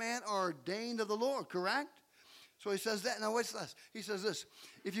righteous man are ordained of the Lord, correct? So he says that. Now what's this? He says this.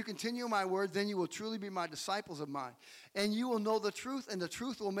 If you continue my word, then you will truly be my disciples of mine. And you will know the truth, and the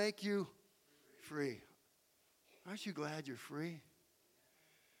truth will make you free. Aren't you glad you're free?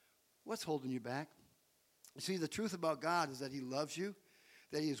 What's holding you back? You see, the truth about God is that he loves you,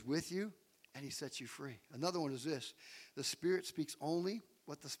 that he is with you, and he sets you free. Another one is this. The Spirit speaks only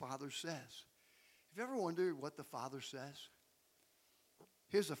what the Father says. Have you ever wondered what the Father says?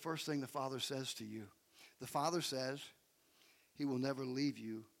 Here's the first thing the Father says to you. The Father says he will never leave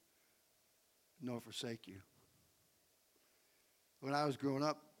you nor forsake you. When I was growing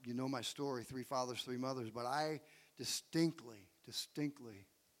up, you know my story, 3 fathers, 3 mothers, but I distinctly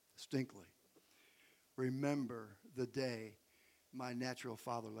remember the day my natural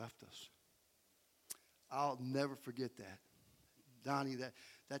father left us. I'll never forget that. Donnie,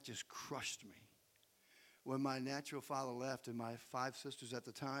 that just crushed me. When my natural father left and my 5 sisters at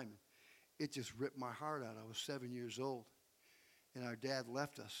the time, it just ripped my heart out. I was 7 years old, and our dad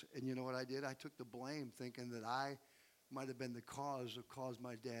left us. And you know what I did? I took the blame, thinking that I might have been the cause of caused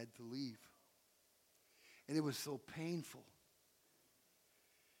my dad to leave. And it was so painful.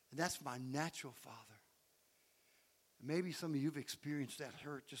 And that's my natural father. Maybe some of you have experienced that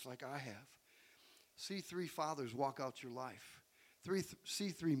hurt just like I have. See 3 fathers walk out your life. See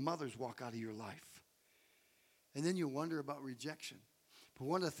 3 mothers walk out of your life. And then you wonder about rejection. But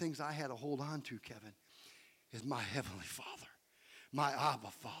one of the things I had to hold on to, Kevin, is my Heavenly Father. My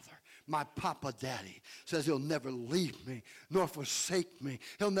Abba Father, my Papa Daddy says he'll never leave me nor forsake me.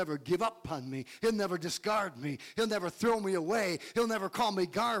 He'll never give up on me. He'll never discard me. He'll never throw me away. He'll never call me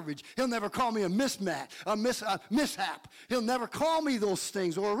garbage. He'll never call me a mishap. He'll never call me those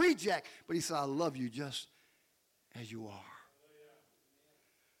things or a reject. But he said, I love you just as you are.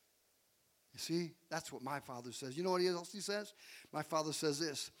 You see, that's what my Father says. You know what else he says? My Father says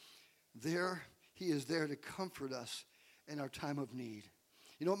this. He is there to comfort us in our time of need.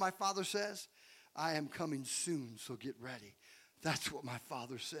 You know what my Father says? I am coming soon, so get ready. That's what my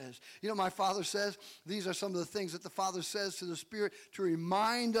Father says. You know what my Father says? These are some of the things that the Father says to the Spirit to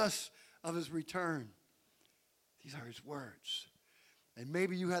remind us of his return. These are his words. And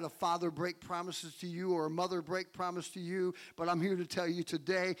maybe you had a father break promises to you or a mother break promise to you, but I'm here to tell you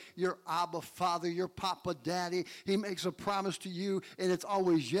today, your Abba Father, your Papa Daddy, he makes a promise to you, and it's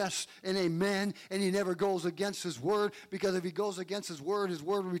always yes and amen, and he never goes against his word, because if he goes against his word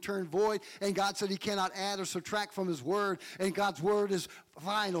will return void, and God said he cannot add or subtract from his word, and God's word is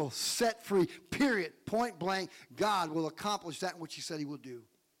final, set free, period, point blank. God will accomplish that which he said he will do.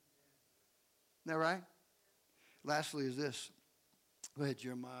 Isn't that right? Lastly is this. Go ahead,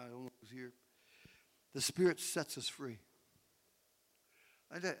 Jeremiah. I don't know who's here. The Spirit sets us free.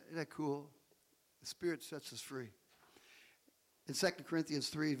 Isn't that cool? The Spirit sets us free. In 2 Corinthians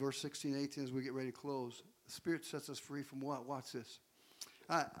 3, verse 16 and 18, as we get ready to close, the Spirit sets us free from what? Watch this.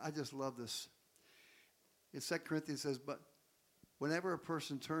 I just love this. In 2 Corinthians it says, but whenever a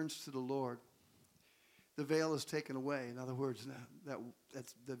person turns to the Lord, the veil is taken away. In other words,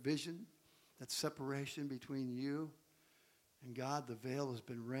 that's the vision, that separation between you and God, the veil has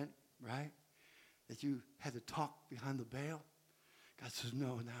been rent, right? That you had to talk behind the veil. God says,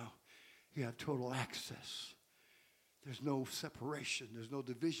 no, now you have total access. There's no separation. There's no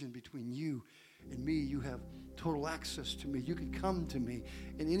division between you and me. You have total access to me. You can come to me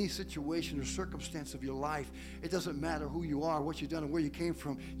in any situation or circumstance of your life. It doesn't matter who you are, what you've done, and where you came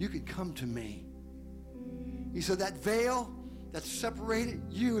from. You can come to me. He said that veil that separated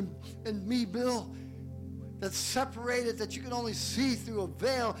you and me, Bill, that's separated, that you can only see through a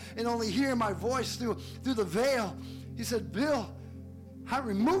veil and only hear my voice through the veil. He said, Bill, I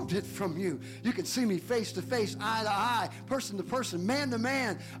removed it from you. You can see me face to face, eye to eye, person to person, man to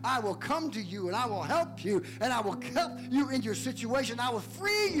man. I will come to you and I will help you and I will help you in your situation. I will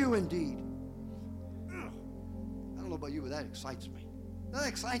free you indeed. I don't know about you, but that excites me. That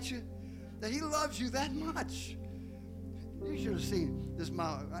excites you? That he loves you that much. You should have seen this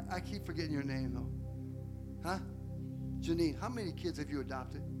mom. I keep forgetting your name, though. Huh? Janine, how many kids have you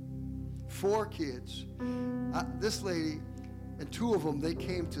adopted? 4 kids. This lady, and 2 of them, they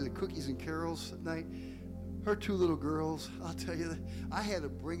came to the cookies and carols at night. Her 2 little girls, I'll tell you, I had to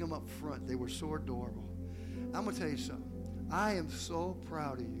bring them up front. They were so adorable. I'm going to tell you something. I am so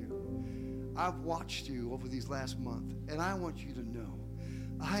proud of you. I've watched you over these last month, and I want you to know,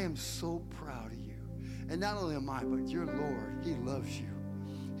 I am so proud of you. And not only am I, but your Lord, he loves you.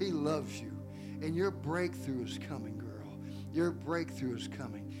 He loves you. And your breakthrough is coming, girl. Your breakthrough is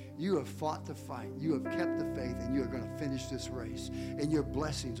coming. You have fought the fight. You have kept the faith, and you are going to finish this race. And your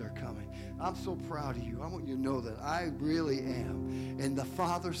blessings are coming. I'm so proud of you. I want you to know that I really am. And the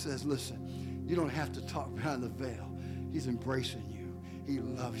Father says, listen, you don't have to talk behind the veil. He's embracing you. He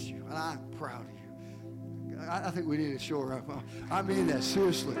loves you. And I'm proud of you. I think we need to show her up. I mean that,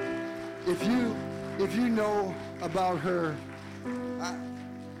 seriously. If you know about her,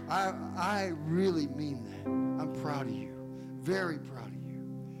 I really mean that. I'm proud of you. Very proud of you.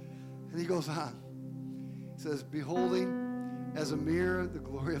 And he goes on. He says, beholding as a mirror the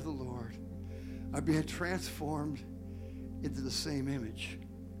glory of the Lord, are being transformed into the same image.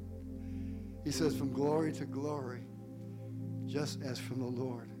 He says, from glory to glory, just as from the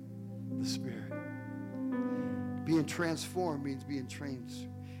Lord. the Spirit. Being transformed means being trained.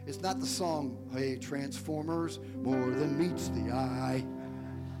 It's not the song, hey, Transformers, more than meets the eye.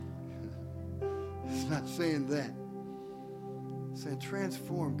 It's not saying that. It's saying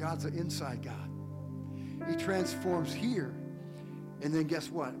transform. God's an inside God. He transforms here. And then guess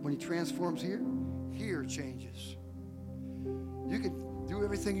what? When he transforms here, here changes. You can do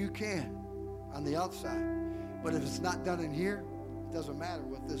everything you can on the outside. But if it's not done in here, it doesn't matter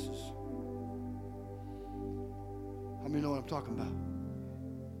what this is. How many know what I'm talking about?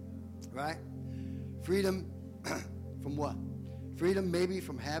 Right? Freedom from what? Freedom maybe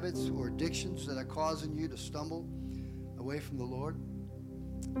from habits or addictions that are causing you to stumble away from the Lord.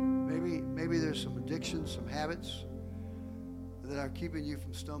 Maybe there's some addictions, some habits that are keeping you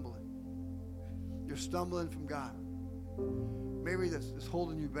from stumbling. You're stumbling from God. Maybe that's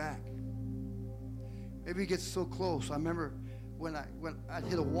holding you back. Maybe you get so close. I remember when I'd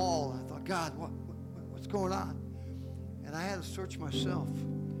hit a wall, I thought, God, what's going on? And I had to search myself.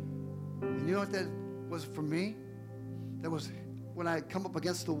 And you know what that was for me? That was when I had come up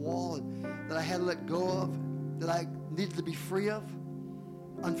against the wall and that I had to let go of, that I needed to be free of?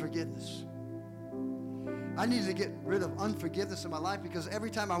 Unforgiveness. I needed to get rid of unforgiveness in my life because every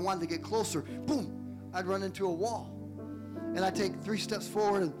time I wanted to get closer, boom, I'd run into a wall. And I'd take 3 steps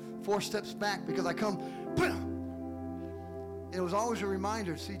forward and 4 steps back because I come, boom. And it was always a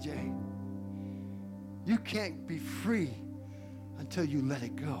reminder, CJ, you can't be free until you let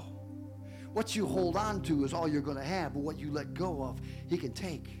it go. What you hold on to is all you're going to have, but what you let go of, he can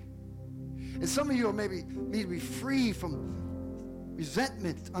take. And some of you maybe need to be free from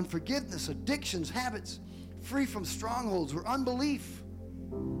resentment, unforgiveness, addictions, habits, free from strongholds or unbelief.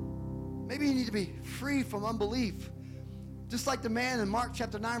 Maybe you need to be free from unbelief. Just like the man in Mark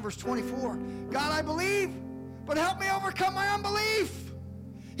chapter 9, verse 24. God, I believe, but help me overcome my unbelief.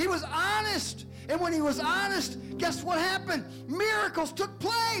 He was honest. And when he was honest, guess what happened? Miracles took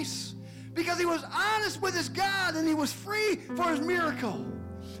place because he was honest with his God and he was free for his miracle.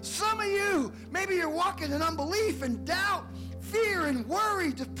 Some of you, maybe you're walking in unbelief and doubt, fear and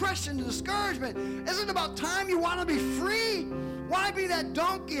worry, depression and discouragement. Isn't it about time you want to be free? Why be that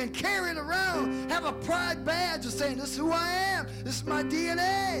donkey and carry it around? Have a pride badge of saying, this is who I am. This is my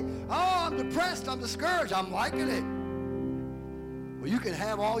DNA. Oh, I'm depressed. I'm discouraged. I'm liking it. Well, you can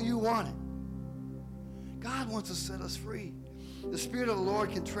have all you wanted. God wants to set us free. The Spirit of the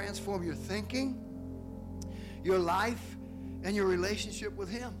Lord can transform your thinking, your life, and your relationship with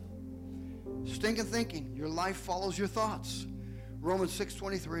him. Stinking thinking. Your life follows your thoughts. Romans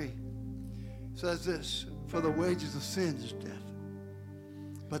 6:23 says this, for the wages of sin is death.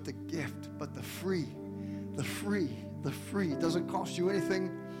 But the gift, but the free, it doesn't cost you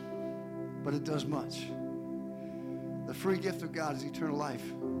anything, but it does much. The free gift of God is eternal life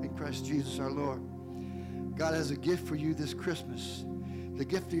in Christ Jesus our Lord. God has a gift for you this Christmas, the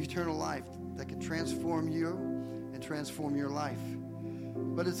gift of eternal life that can transform you and transform your life.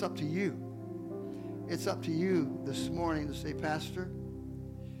 But it's up to you. It's up to you this morning to say, Pastor,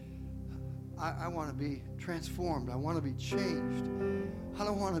 I want to be transformed. I want to be changed. I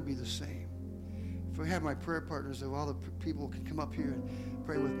don't want to be the same. If we have my prayer partners, that all the people can come up here and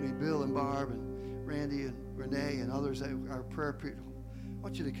pray with me, Bill and Barb and Randy and Renee and others that are prayer people. I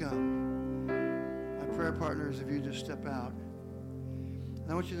want you to come. My prayer partners, if you just step out. And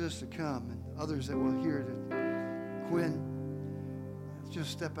I want you just to come, and others that will hear it. Quinn, just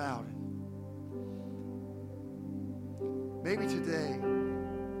step out. Maybe today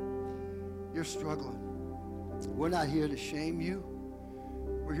you're struggling. We're not here to shame you.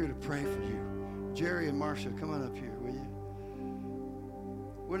 We're here to pray for you. Jerry and Marcia, come on up here, will you?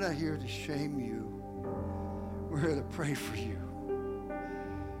 We're not here to shame you. We're here to pray for you.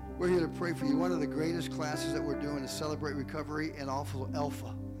 We're here to pray for you. One of the greatest classes that we're doing is Celebrate Recovery and also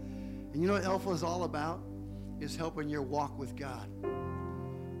Alpha. And you know what Alpha is all about? Is helping your walk with God.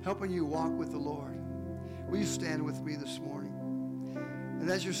 Helping you walk with the Lord. Will you stand with me this morning? And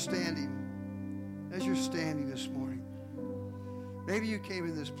as you're standing this morning, maybe you came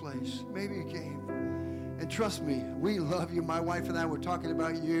in this place. Maybe you came. And trust me, we love you. My wife and I were talking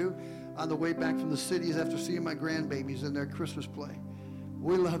about you on the way back from the cities after seeing my grandbabies in their Christmas play.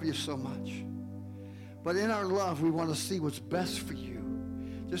 We love you so much. But in our love, we want to see what's best for you.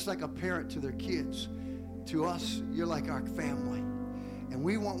 Just like a parent to their kids. To us, you're like our family. And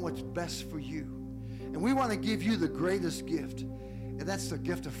we want what's best for you. And we want to give you the greatest gift. And that's the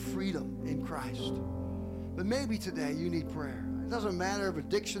gift of freedom in Christ. But maybe today you need prayer. It doesn't matter if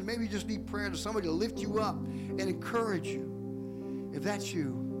addiction. Maybe you just need prayer to somebody to lift you up and encourage you. If that's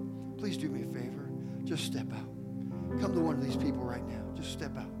you, please do me a favor. Just step out. Come to one of these people right now. Just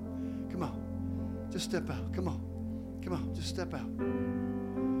step out. Come on. Just step out. Come on. Come on. Just step out.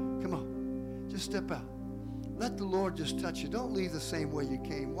 Come on. Just step out. Let the Lord just touch you. Don't leave the same way you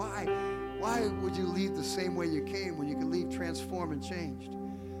came. Why? Why would you leave the same way you came when you can leave transformed and changed?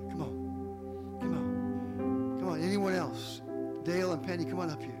 Come on. Come on. Come on. Anyone else? Dale and Penny, come on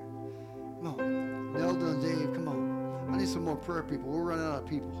up here. Come on. Nelda and Dave, come on. I need some more prayer people. We're running out of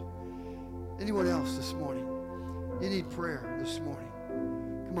people. Anyone else this morning? You need prayer this morning.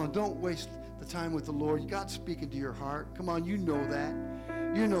 Come on, don't waste the time with the Lord. God's speaking to your heart. Come on, you know that.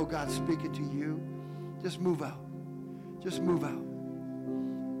 You know God's speaking to you. Just move out. Just move out.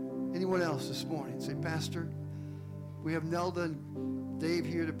 Anyone else this morning? Say, Pastor, we have Nelda and Dave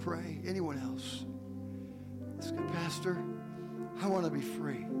here to pray. Anyone else? Say, Pastor, I want to be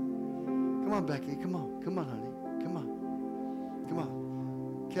free. Come on, Becky. Come on. Come on, honey. Come on. Come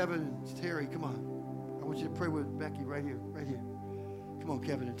on. Kevin and Terry, come on. I want you to pray with Becky right here. Right here. Come on,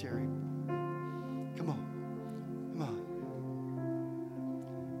 Kevin and Terry. Come on. Come on.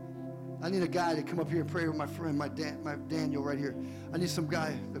 I need a guy to come up here and pray with my friend, my Daniel right here. I need some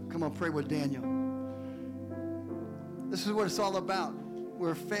guy to come and pray with Daniel. This is what it's all about.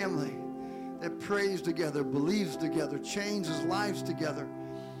 We're a family that prays together, believes together, changes lives together.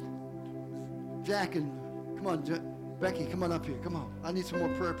 Jack and, come on, Becky, come on up here. Come on. I need some more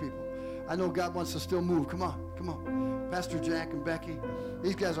prayer people. I know God wants to still move. Come on. Come on. Pastor Jack and Becky,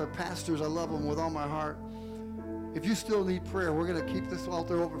 these guys are pastors. I love them with all my heart. If you still need prayer, we're going to keep this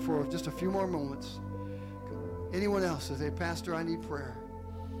altar open for just a few more moments. Anyone else say, hey, Pastor, I need prayer.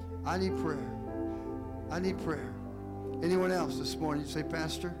 I need prayer. I need prayer. Anyone else this morning, you say,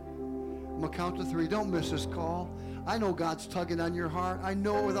 Pastor, I'm going to count to 3. Don't miss this call. I know God's tugging on your heart. I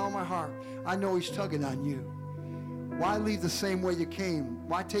know it with all my heart. I know he's tugging on you. Why leave the same way you came?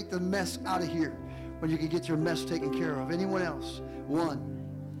 Why take the mess out of here when you can get your mess taken care of? Anyone else? 1.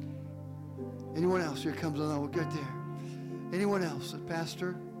 Anyone else? Here comes another one. Good there. Anyone else?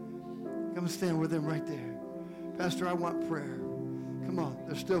 Pastor, come and stand with them right there. Pastor, I want prayer. Come on.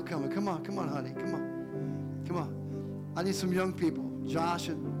 They're still coming. Come on. Come on, honey. Come on. Come on. I need some young people. Josh,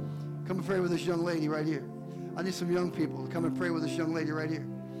 and come and pray with this young lady right here. I need some young people to come and pray with this young lady right here.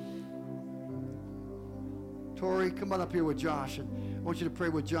 Tori, come on up here with Josh. And I want you to pray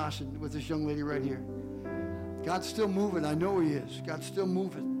with Josh and with this young lady right here. God's still moving. I know he is. God's still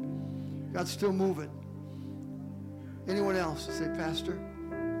moving. God's still moving. Anyone else say, Pastor?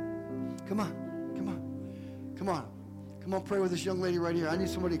 Come on. Come on. Come on. Come on, pray with this young lady right here. I need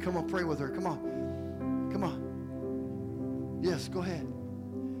somebody to come and pray with her. Come on. Come on. Yes, go ahead.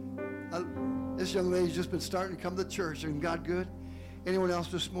 This young lady's just been starting to come to church. Isn't God good? Anyone else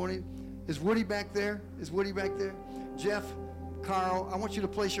this morning? Is Woody back there? Is Woody back there? Jeff, Carl, I want you to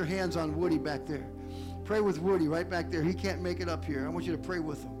place your hands on Woody back there. Pray with Woody right back there. He can't make it up here. I want you to pray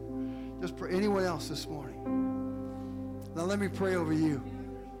with him. Just pray. Anyone else this morning? Now let me pray over you.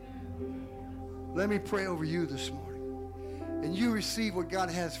 Let me pray over you this morning. And you receive what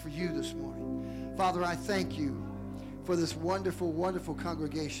God has for you this morning. Father, I thank you for this wonderful, wonderful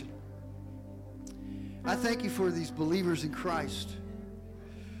congregation. I thank you for these believers in Christ.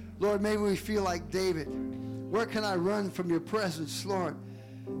 Lord, maybe we feel like David. Where can I run from your presence, Lord?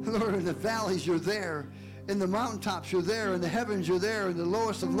 Lord, in the valleys, you're there. In the mountaintops, you're there. In the heavens, you're there. In the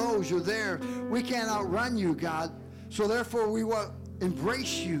lowest of lows, you're there. We can't outrun you, God. So therefore, we will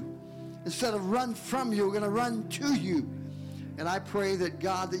embrace you. Instead of run from you, we're going to run to you. And I pray that,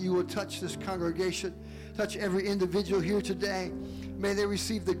 God, that you will touch this congregation, touch every individual here today. May they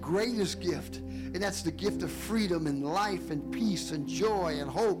receive the greatest gift, and that's the gift of freedom and life and peace and joy and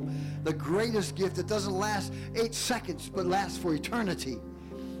hope. The greatest gift that doesn't last 8 seconds, but lasts for eternity.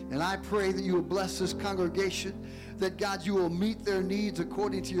 And I pray that you will bless this congregation, that, God, you will meet their needs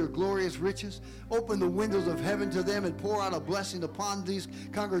according to your glorious riches. Open the windows of heaven to them and pour out a blessing upon these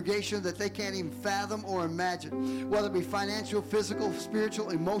congregations that they can't even fathom or imagine, whether it be financial, physical,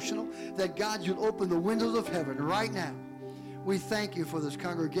 spiritual, emotional, that, God, you'd open the windows of heaven right now. We thank you for this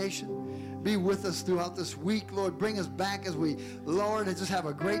congregation. Be with us throughout this week, Lord. Bring us back as we, Lord, and just have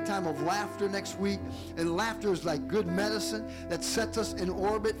a great time of laughter next week. And laughter is like good medicine that sets us in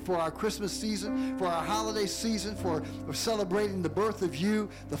orbit for our Christmas season, for our holiday season, for celebrating the birth of you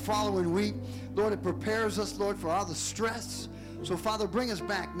the following week. Lord, it prepares us, Lord, for all the stress. So, Father, bring us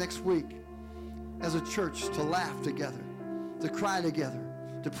back next week as a church to laugh together, to cry together,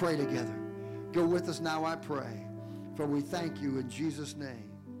 to pray together. Go with us now, I pray. For we thank you in Jesus' name.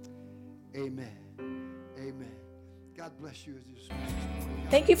 Amen. Amen. God bless you.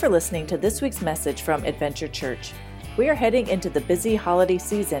 Thank you for listening to this week's message from Adventure Church. We are heading into the busy holiday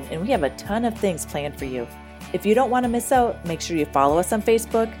season, and we have a ton of things planned for you. If you don't want to miss out, make sure you follow us on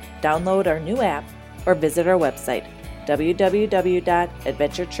Facebook, download our new app, or visit our website,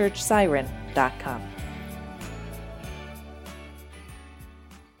 www.adventurechurchsiren.com.